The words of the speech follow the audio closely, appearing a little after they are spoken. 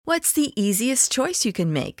What's the easiest choice you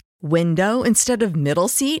can make? Window instead of middle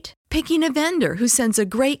seat? Picking a vendor who sends a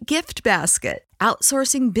great gift basket?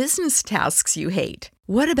 Outsourcing business tasks you hate?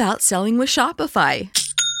 What about selling with Shopify?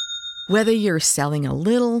 Whether you're selling a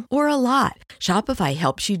little or a lot, Shopify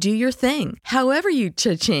helps you do your thing, however you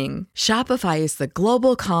cha-ching. Shopify is the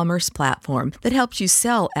global commerce platform that helps you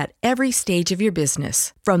sell at every stage of your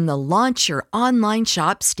business. From the launch your online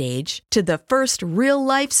shop stage to the first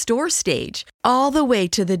real-life store stage, all the way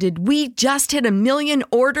to the did we just hit a million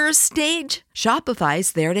orders stage.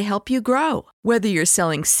 Shopify's there to help you grow. Whether you're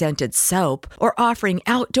selling scented soap or offering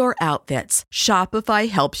outdoor outfits, Shopify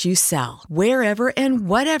helps you sell. Wherever and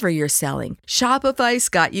whatever you're selling, Shopify's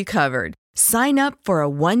got you covered. Sign up for a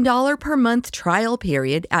 $1 per month trial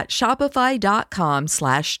period at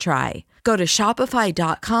shopify.com/try. Go to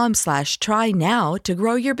shopify.com/try now to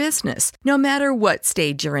grow your business, no matter what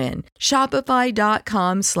stage you're in.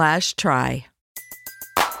 Shopify.com/try.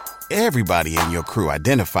 Everybody in your crew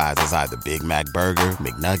identifies as either Big Mac Burger,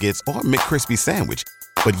 McNuggets, or McCrispy Sandwich.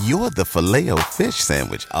 But you're the Filet-O-Fish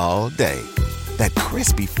Sandwich all day. That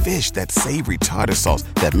crispy fish, that savory tartar sauce,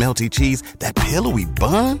 that melty cheese, that pillowy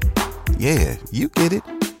bun. Yeah, you get it.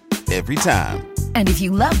 Every time. And if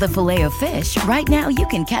you love the Filet-O-Fish, right now you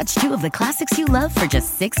can catch two of the classics you love for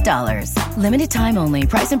just $6. Limited time only.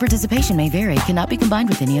 Price and participation may vary. Cannot be combined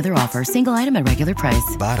with any other offer. Single item at regular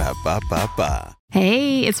price. Ba-da-ba-ba-ba.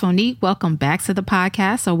 Hey, it's Monique. Welcome back to the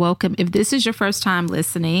podcast. So welcome if this is your first time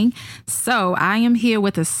listening. So I am here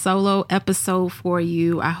with a solo episode for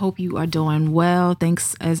you. I hope you are doing well.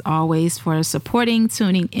 Thanks as always for supporting,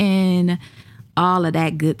 tuning in, all of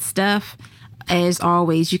that good stuff. As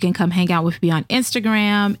always, you can come hang out with me on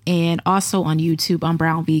Instagram and also on YouTube. I'm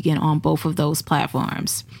Brown Vegan on both of those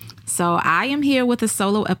platforms. So I am here with a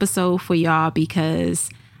solo episode for y'all because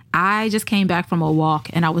I just came back from a walk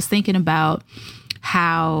and I was thinking about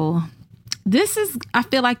how this is, I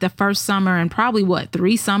feel like the first summer and probably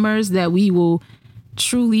 3 summers that we will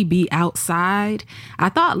truly be outside. I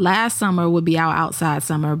thought last summer would be our outside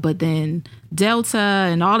summer, but then Delta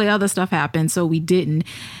and all the other stuff happened, so we didn't.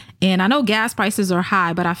 And I know gas prices are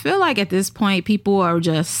high, but I feel like at this point, people are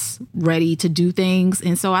just ready to do things.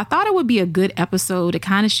 And so I thought it would be a good episode to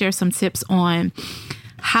kind of share some tips on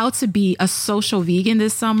how to be a social vegan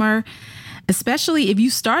this summer, especially if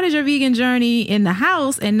you started your vegan journey in the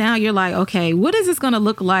house and now you're like, okay, what is this going to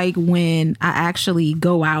look like when I actually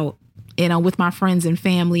go out, with my friends and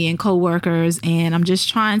family and coworkers, and I'm just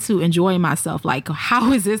trying to enjoy myself. Like,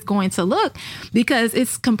 how is this going to look? Because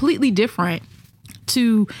it's completely different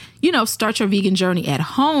to, start your vegan journey at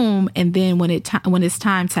home. And then when it's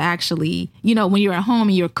time to actually, when you're at home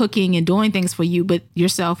and you're cooking and doing things for you, but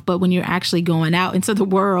when you're actually going out into the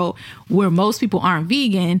world where most people aren't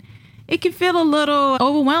vegan, it can feel a little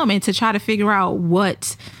overwhelming to try to figure out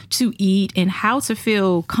what to eat and how to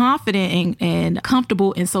feel confident and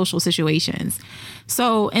comfortable in social situations.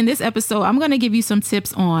 So in this episode, I'm going to give you some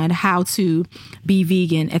tips on how to be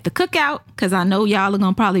vegan at the cookout, because I know y'all are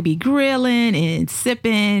going to probably be grilling and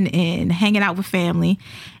sipping and hanging out with family.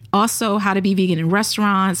 Also, how to be vegan in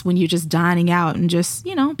restaurants when you're just dining out and just,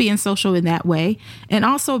 being social in that way. And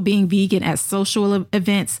also being vegan at social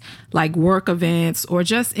events like work events or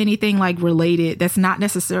just anything like related that's not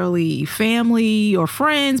necessarily family or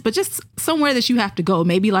friends, but just somewhere that you have to go,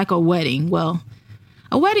 maybe like a wedding. Well,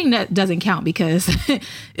 a wedding that doesn't count because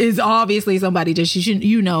it's obviously somebody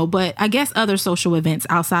that but I guess other social events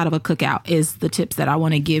outside of a cookout is the tips that I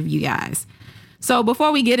want to give you guys. So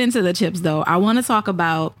before we get into the tips, though, I want to talk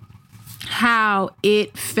about how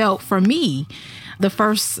it felt for me the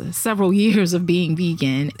first several years of being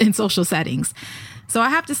vegan in social settings. So I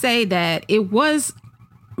have to say that it was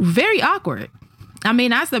very awkward. I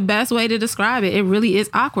mean, that's the best way to describe it. It really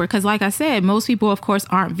is awkward because, like I said, most people, of course,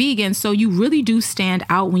 aren't vegan. So you really do stand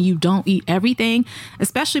out when you don't eat everything,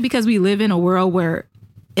 especially because we live in a world where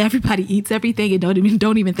everybody eats everything and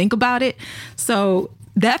don't even think about it. So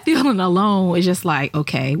that feeling alone is just like,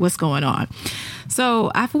 okay, what's going on?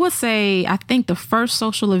 So I would say, I think the first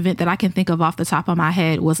social event that I can think of off the top of my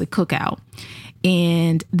head was a cookout.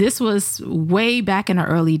 And this was way back in the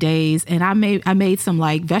early days. And I made some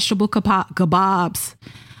like vegetable kebabs,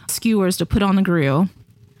 skewers to put on the grill.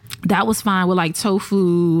 That was fine with like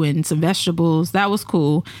tofu and some vegetables. That was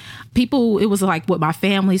cool. It was like with my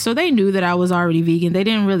family. So they knew that I was already vegan. They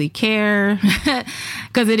didn't really care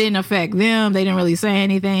because it didn't affect them. They didn't really say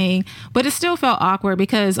anything. But it still felt awkward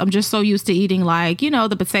because I'm just so used to eating like,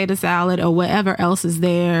 the potato salad or whatever else is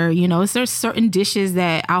there. There's certain dishes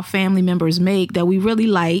that our family members make that we really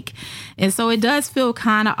like. And so it does feel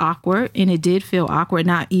kind of awkward. And it did feel awkward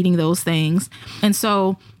not eating those things. And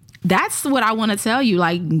so that's what I want to tell you.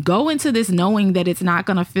 Like, go into this knowing that it's not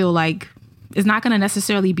going to feel like, it's not going to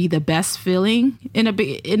necessarily be the best feeling in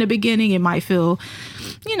the beginning. It might feel,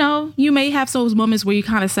 you may have those moments where you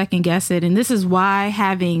kind of second guess it. And this is why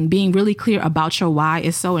being really clear about your why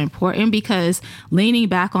is so important, because leaning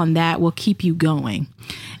back on that will keep you going.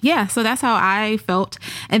 Yeah. So that's how I felt.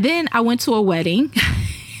 And then I went to a wedding.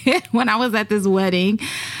 When I was at this wedding,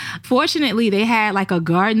 fortunately, they had like a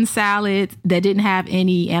garden salad that didn't have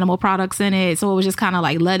any animal products in it. So it was just kind of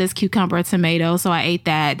like lettuce, cucumber, tomato. So I ate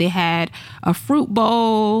that. They had a fruit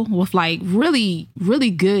bowl with like really, really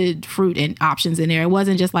good fruit and options in there. It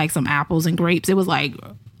wasn't just like some apples and grapes. It was like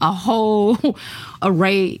a whole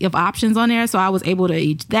array of options on there. So I was able to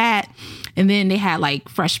eat that. And then they had like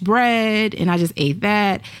fresh bread, and I just ate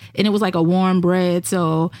that. And it was like a warm bread.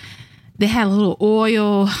 So they had a little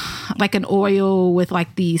oil, like an oil with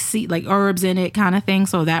like the like herbs in it kind of thing.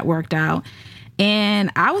 So that worked out.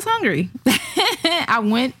 And I was hungry.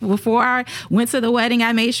 Before I went to the wedding,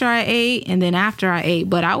 I made sure I ate. And then after I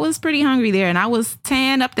ate, but I was pretty hungry there. And I was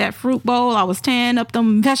tearing up that fruit bowl. I was tearing up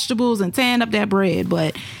them vegetables and tearing up that bread.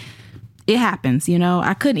 But it happens,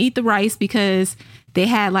 I couldn't eat the rice because they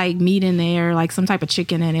had like meat in there, like some type of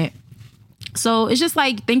chicken in it. So it's just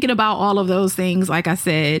like thinking about all of those things. Like I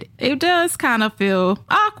said, it does kind of feel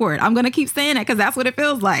awkward. I'm going to keep saying that because that's what it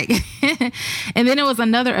feels like. And then it was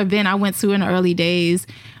another event I went to in the early days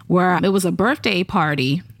where it was a birthday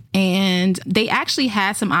party, and they actually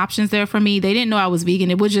had some options there for me. They didn't know I was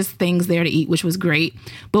vegan. It was just things there to eat, which was great.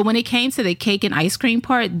 But when it came to the cake and ice cream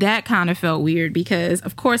part, that kind of felt weird because,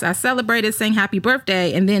 of course, I celebrated saying happy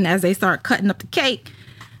birthday. And then as they start cutting up the cake,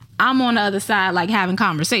 I'm on the other side, like having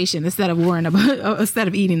conversation instead of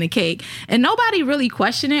eating the cake. And nobody really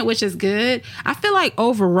questioned it, which is good. I feel like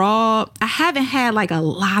overall, I haven't had like a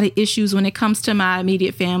lot of issues when it comes to my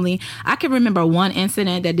immediate family. I can remember one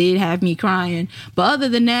incident that did have me crying. But other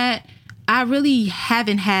than that, I really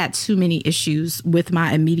haven't had too many issues with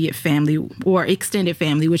my immediate family or extended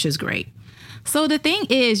family, which is great. So the thing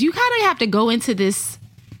is, you kind of have to go into this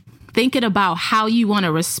thinking about how you want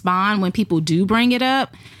to respond when people do bring it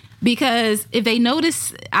up. Because if they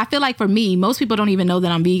notice, I feel like for me, most people don't even know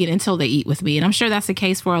that I'm vegan until they eat with me. And I'm sure that's the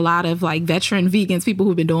case for a lot of like veteran vegans, people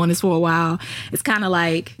who've been doing this for a while. It's kind of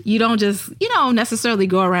like you don't necessarily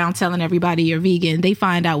go around telling everybody you're vegan. They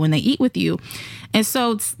find out when they eat with you. And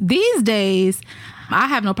so these days, I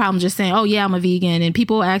have no problem just saying, oh, yeah, I'm a vegan. And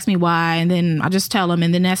people ask me why. And then I just tell them.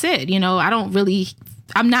 And then that's it.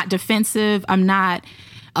 I'm not defensive. I'm not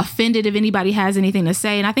offended if anybody has anything to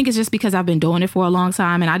say. And I think it's just because I've been doing it for a long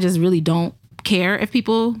time and I just really don't care if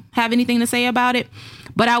people have anything to say about it.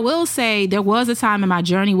 But I will say there was a time in my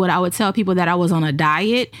journey when I would tell people that I was on a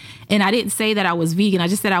diet, and I didn't say that I was vegan. I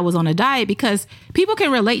just said I was on a diet because people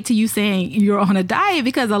can relate to you saying you're on a diet,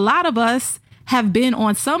 because a lot of us have been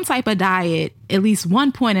on some type of diet at least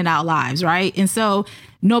one point in our lives, right? And so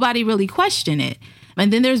nobody really questioned it.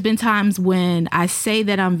 And then there's been times when I say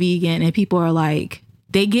that I'm vegan and people are like,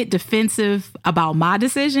 they get defensive about my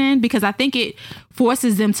decision because I think it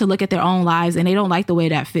forces them to look at their own lives and they don't like the way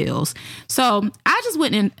that feels. So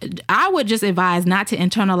I would just advise not to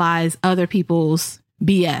internalize other people's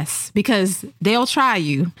BS because they'll try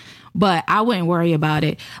you, but I wouldn't worry about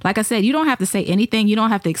it. Like I said, you don't have to say anything. You don't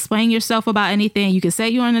have to explain yourself about anything. You can say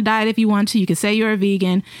you're on a diet if you want to. You can say you're a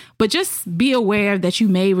vegan, but just be aware that you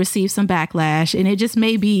may receive some backlash and it just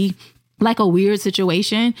may be like a weird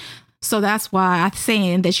situation. So that's why I'm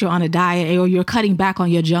saying that you're on a diet or you're cutting back on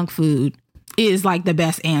your junk food is like the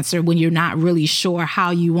best answer when you're not really sure how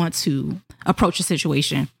you want to approach a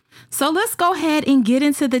situation. So let's go ahead and get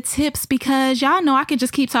into the tips because y'all know I can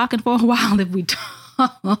just keep talking for a while if we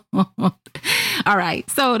don't. All right.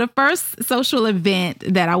 So the first social event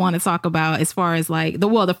that I want to talk about as far as like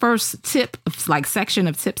the first tip, like section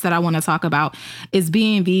of tips that I want to talk about is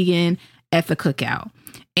being vegan at the cookout.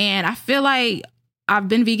 And I feel like I've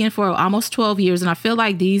been vegan for almost 12 years. And I feel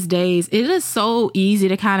like these days it is so easy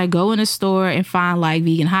to kind of go in a store and find like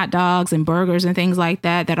vegan hot dogs and burgers and things like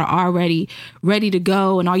that are already ready to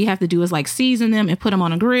go. And all you have to do is like season them and put them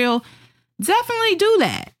on a grill. Definitely do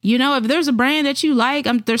that. If there's a brand that you like,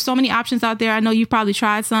 there's so many options out there. I know you've probably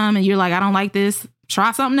tried some and you're like, I don't like this.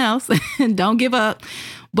 Try something else. Don't give up.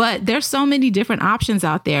 But there's so many different options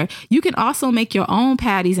out there. You can also make your own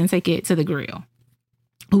patties and take it to the grill.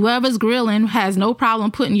 Whoever's grilling has no problem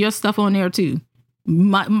putting your stuff on there too.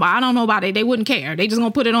 I don't know about it. They wouldn't care. They just gonna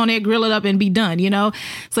put it on there, grill it up and be done,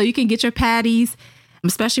 So you can get your patties.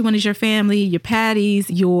 especially when it's your family, your patties,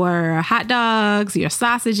 your hot dogs, your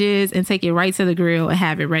sausages, and take it right to the grill and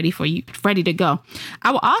have it ready to go.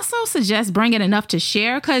 I will also suggest bringing enough to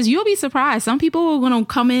share, because you'll be surprised. Some people are going to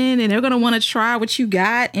come in and they're going to want to try what you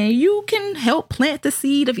got, and you can help plant the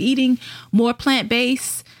seed of eating more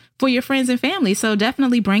plant-based for your friends and family. So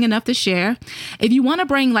definitely bring enough to share. If you want to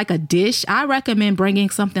bring like a dish, I recommend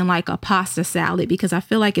bringing something like a pasta salad, because I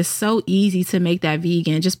feel like it's so easy to make that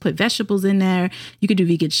vegan. Just put vegetables in there. You could do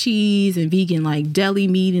vegan cheese and vegan like deli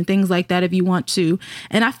meat and things like that if you want to.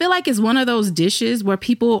 And I feel like it's one of those dishes where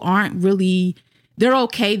people aren't really, they're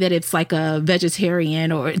okay that it's like a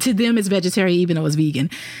vegetarian, or to them it's vegetarian even though it's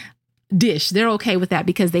vegan dish. They're okay with that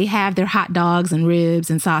because they have their hot dogs and ribs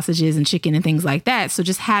and sausages and chicken and things like that. So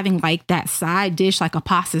just having like that side dish, like a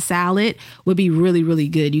pasta salad, would be really, really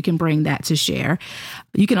good. You can bring that to share.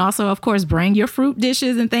 You can also, of course, bring your fruit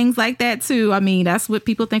dishes and things like that too. I mean, that's what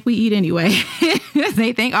people think we eat anyway.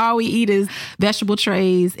 They think all we eat is vegetable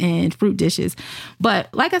trays and fruit dishes.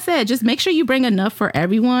 But like I said, just make sure you bring enough for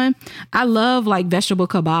everyone. I love like vegetable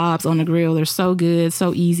kebabs on the grill. They're so good,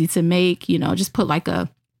 so easy to make. Just put like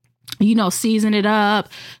season it up,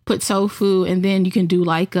 put tofu, and then you can do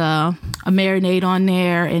like a marinade on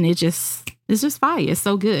there, and it's just fire. It's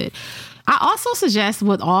so good. I also suggest,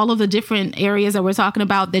 with all of the different areas that we're talking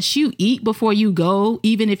about, that you eat before you go,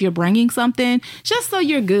 even if you're bringing something, just so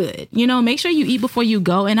you're good. Make sure you eat before you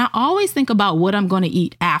go. And I always think about what I'm going to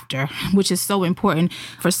eat after, which is so important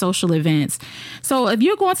for social events. So if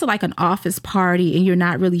you're going to like an office party and you're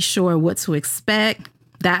not really sure what to expect,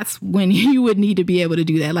 that's when you would need to be able to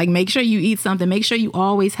do that. Like, make sure you eat something. Make sure you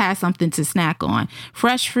always have something to snack on.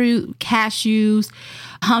 Fresh fruit, cashews,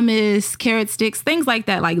 hummus, carrot sticks, things like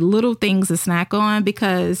that, like little things to snack on,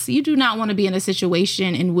 because you do not want to be in a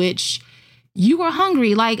situation in which you are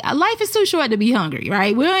hungry. Like, life is too short to be hungry,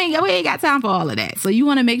 right? We ain't got time for all of that. So you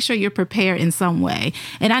want to make sure you're prepared in some way.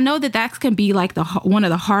 And I know that can be like one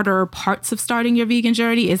of the harder parts of starting your vegan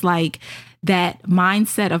journey, is like that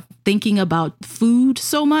mindset of thinking about food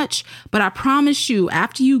so much. But I promise you,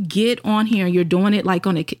 after you get on here and you're doing it like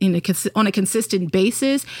on a consistent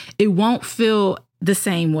basis, it won't feel the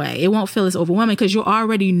same way. It won't feel as overwhelming because you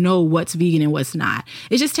already know what's vegan and what's not.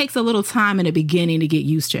 It just takes a little time in the beginning to get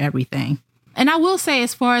used to everything. And I will say,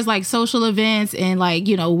 as far as like social events and like,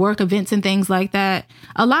 work events and things like that,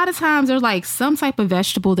 a lot of times there's like some type of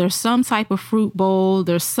vegetable, there's some type of fruit bowl,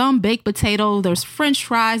 there's some baked potato, there's French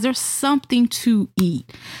fries, there's something to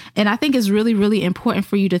eat. And I think it's really, really important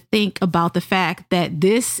for you to think about the fact that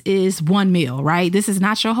this is one meal, right? This is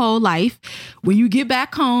not your whole life. When you get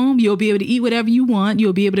back home, you'll be able to eat whatever you want.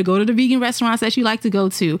 You'll be able to go to the vegan restaurants that you like to go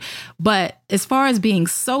to. But as far as being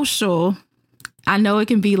social, I know it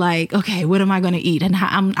can be like, okay, what am I going to eat? And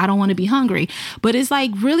I don't want to be hungry. But it's like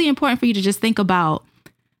really important for you to just think about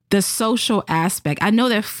the social aspect. I know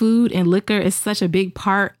that food and liquor is such a big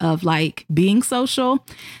part of like being social.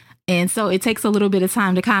 And so it takes a little bit of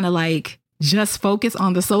time to kind of like just focus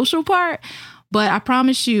on the social part. But I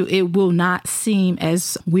promise you, it will not seem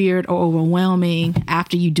as weird or overwhelming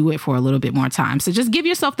after you do it for a little bit more time. So just give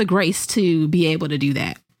yourself the grace to be able to do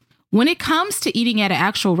that. When it comes to eating at an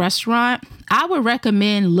actual restaurant, I would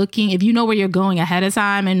recommend looking, if you know where you're going ahead of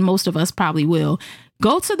time, and most of us probably will,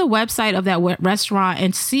 go to the website of that restaurant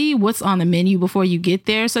and see what's on the menu before you get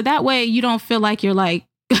there. So that way you don't feel like you're like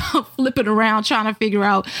flipping around trying to figure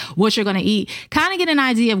out what you're going to eat. Kind of get an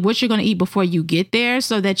idea of what you're going to eat before you get there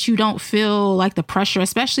so that you don't feel like the pressure,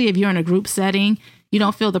 especially if you're in a group setting. You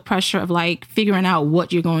don't feel the pressure of like figuring out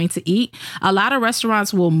what you're going to eat. A lot of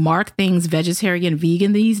restaurants will mark things vegetarian,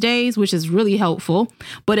 vegan these days, which is really helpful.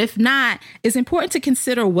 But if not, it's important to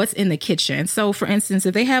consider what's in the kitchen. So for instance,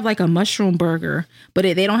 if they have like a mushroom burger, but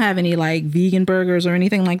they don't have any like vegan burgers or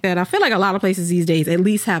anything like that, I feel like a lot of places these days at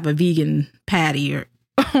least have a vegan patty or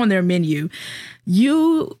on their menu.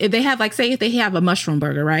 If they have like, say if they have a mushroom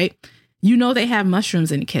burger, right? They have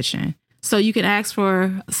mushrooms in the kitchen. So you can ask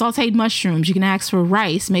for sauteed mushrooms. You can ask for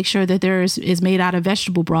rice. Make sure that is made out of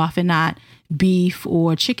vegetable broth and not beef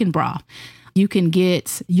or chicken broth. You can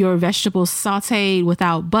get your vegetables sauteed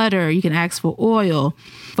without butter. You can ask for oil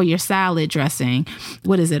for your salad dressing.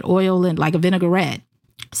 What is it? Oil and like a vinaigrette.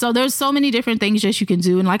 So there's so many different things that you can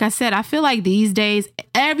do. And like I said, I feel like these days,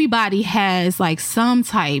 everybody has like some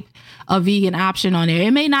type of vegan option on there.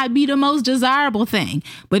 It may not be the most desirable thing,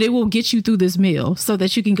 but it will get you through this meal so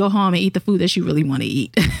that you can go home and eat the food that you really want to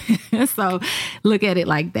eat. So look at it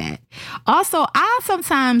like that. Also, I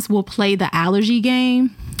sometimes will play the allergy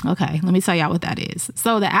game. Okay, let me tell y'all what that is.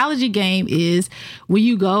 So the allergy game is when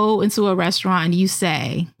you go into a restaurant and you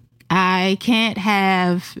say, I can't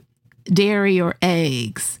have dairy or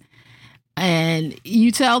eggs. And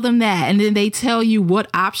you tell them that, and then they tell you what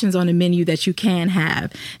options on the menu that you can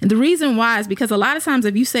have. And the reason why is because a lot of times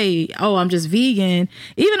if you say, oh, I'm just vegan,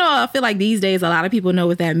 even though I feel like these days a lot of people know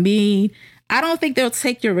what that means, I don't think they'll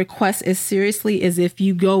take your request as seriously as if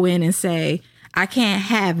you go in and say, I can't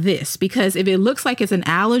have this, because if it looks like it's an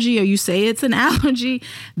allergy or you say it's an allergy,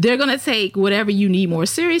 they're going to take whatever you need more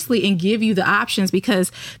seriously and give you the options.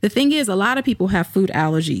 Because the thing is, a lot of people have food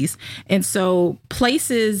allergies. And so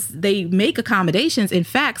places, they make accommodations. In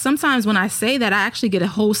fact, sometimes when I say that, I actually get a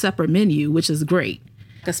whole separate menu, which is great.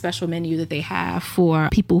 A special menu that they have for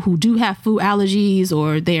people who do have food allergies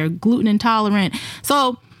or they're gluten intolerant.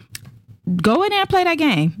 So go in there and play that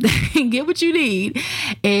game and get what you need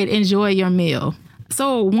and enjoy your meal.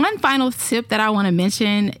 So one final tip that I want to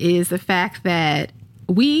mention is the fact that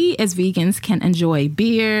we as vegans can enjoy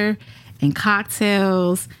beer and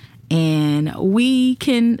cocktails, and we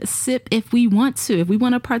can sip if we want to. If we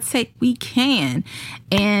want to partake, we can.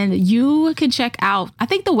 And you can check out, I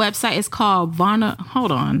think the website is called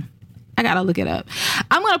hold on. I got to look it up.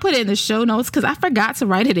 I'm going to put it in the show notes because I forgot to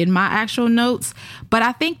write it in my actual notes. But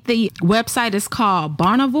I think the website is called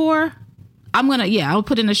Barnivore. I'll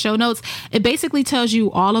put in the show notes. It basically tells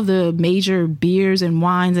you all of the major beers and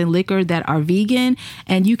wines and liquor that are vegan.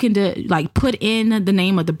 And you can put in the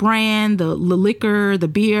name of the brand, the liquor, the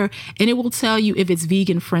beer, and it will tell you if it's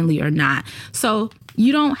vegan friendly or not. So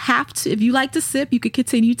you don't have to, if you like to sip, you could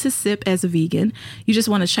continue to sip as a vegan. You just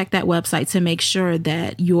want to check that website to make sure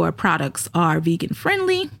that your products are vegan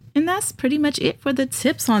friendly. And that's pretty much it for the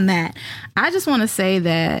tips on that. I just want to say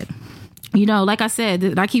that, like I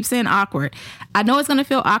said, I keep saying awkward. I know it's going to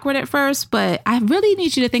feel awkward at first, but I really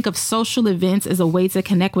need you to think of social events as a way to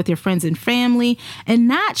connect with your friends and family and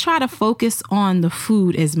not try to focus on the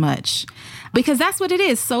food as much. Because that's what it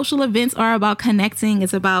is. Social events are about connecting.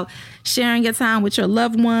 It's about sharing your time with your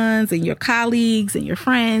loved ones and your colleagues and your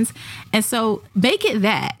friends. And so make it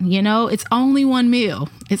that, it's only one meal.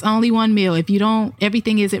 It's only one meal. If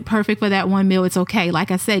everything isn't perfect for that one meal, it's okay.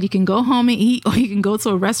 Like I said, you can go home and eat, or you can go to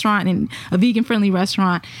a restaurant, and a vegan friendly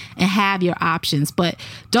restaurant, and have your options. But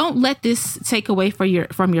don't let this take away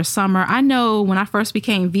from your summer. I know when I first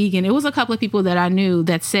became vegan, it was a couple of people that I knew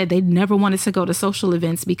that said they never wanted to go to social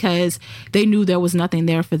events because they knew there was nothing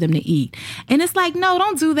there for them to eat. And it's like, no,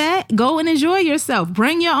 don't do that. Go and enjoy yourself.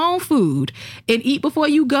 Bring your own food and eat before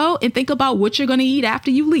you go, and think about what you're going to eat after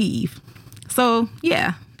you leave. So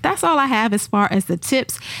yeah, that's all I have as far as the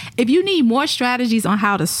tips. If you need more strategies on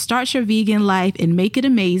how to start your vegan life and make it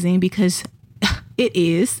amazing, because it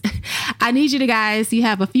is, I need you guys, you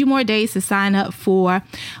have a few more days to sign up for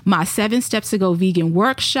my 7 Steps to Go Vegan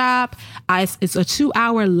workshop. It's a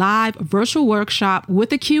 2-hour live virtual workshop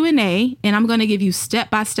with a Q&A, and I'm going to give you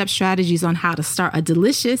step-by-step strategies on how to start a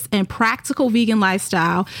delicious and practical vegan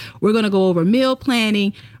lifestyle. We're going to go over meal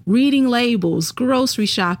planning, reading labels, grocery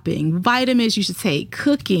shopping, vitamins you should take,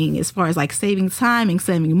 cooking as far as saving time and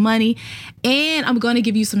saving money. And I'm going to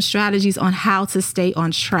give you some strategies on how to stay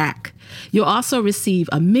on track. You'll also receive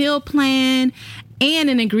a meal plan and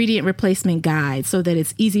an ingredient replacement guide so that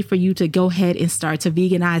it's easy for you to go ahead and start to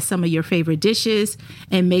veganize some of your favorite dishes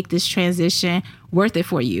and make this transition worth it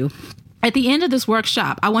for you. At the end of this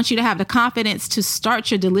workshop, I want you to have the confidence to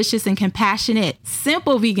start your delicious and compassionate,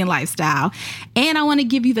 simple vegan lifestyle. And I want to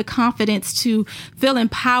give you the confidence to feel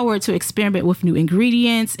empowered to experiment with new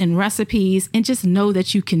ingredients and recipes and just know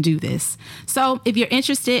that you can do this. So if you're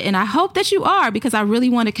interested, and I hope that you are, because I really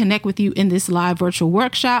want to connect with you in this live virtual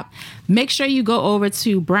workshop, make sure you go over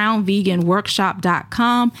to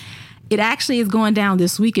brownveganworkshop.com. It actually is going down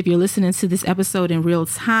this week if you're listening to this episode in real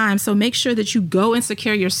time. So make sure that you go and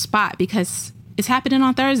secure your spot, because it's happening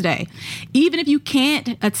on Thursday. Even if you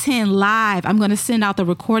can't attend live, I'm going to send out the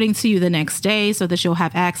recording to you the next day so that you'll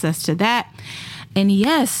have access to that. And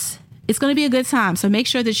yes, it's going to be a good time. So make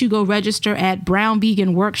sure that you go register at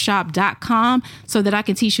brownveganworkshop.com so that I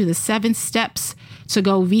can teach you the 7 steps to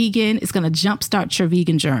go vegan. It's going to jumpstart your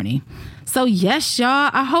vegan journey. So yes, y'all,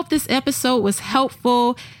 I hope this episode was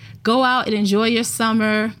helpful. Go out and enjoy your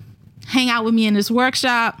summer. Hang out with me in this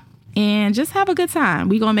workshop and just have a good time.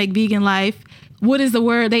 We're going to make vegan life. What is the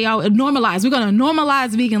word? They all normalize. We're going to normalize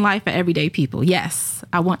vegan life for everyday people. Yes,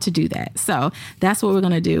 I want to do that. So that's what we're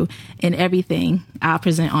going to do in everything I'll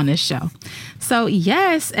present on this show. So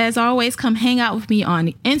yes, as always, come hang out with me on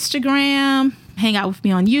Instagram, hang out with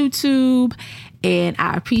me on YouTube. And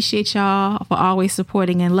I appreciate y'all for always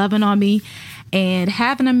supporting and loving on me. And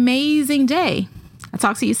have an amazing day. I'll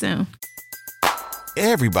talk to you soon.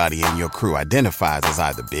 Everybody in your crew identifies as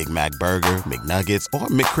either Big Mac Burger, McNuggets, or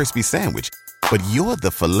McCrispy Sandwich. But you're the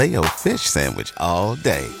Filet-O-Fish Sandwich all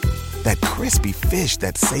day. That crispy fish,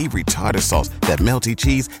 that savory tartar sauce, that melty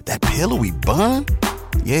cheese, that pillowy bun.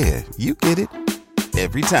 Yeah, you get it.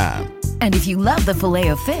 Every time. And if you love the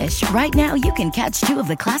Filet-O-Fish, right now you can catch 2 of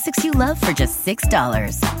the classics you love for just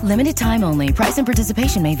 $6. Limited time only. Price and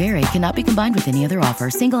participation may vary. Cannot be combined with any other offer.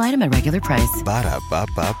 Single item at regular price.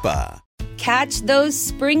 Ba-da-ba-ba-ba. Catch those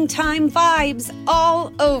springtime vibes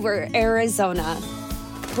all over Arizona.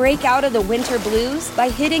 Break out of the winter blues by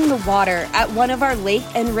hitting the water at one of our lake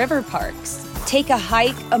and river parks. Take a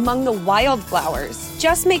hike among the wildflowers.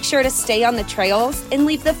 Just make sure to stay on the trails and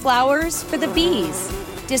leave the flowers for the bees.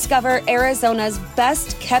 Discover Arizona's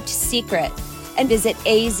best-kept secret and visit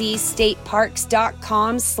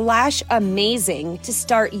azstateparks.com/amazing to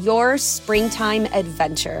start your springtime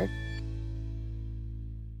adventure.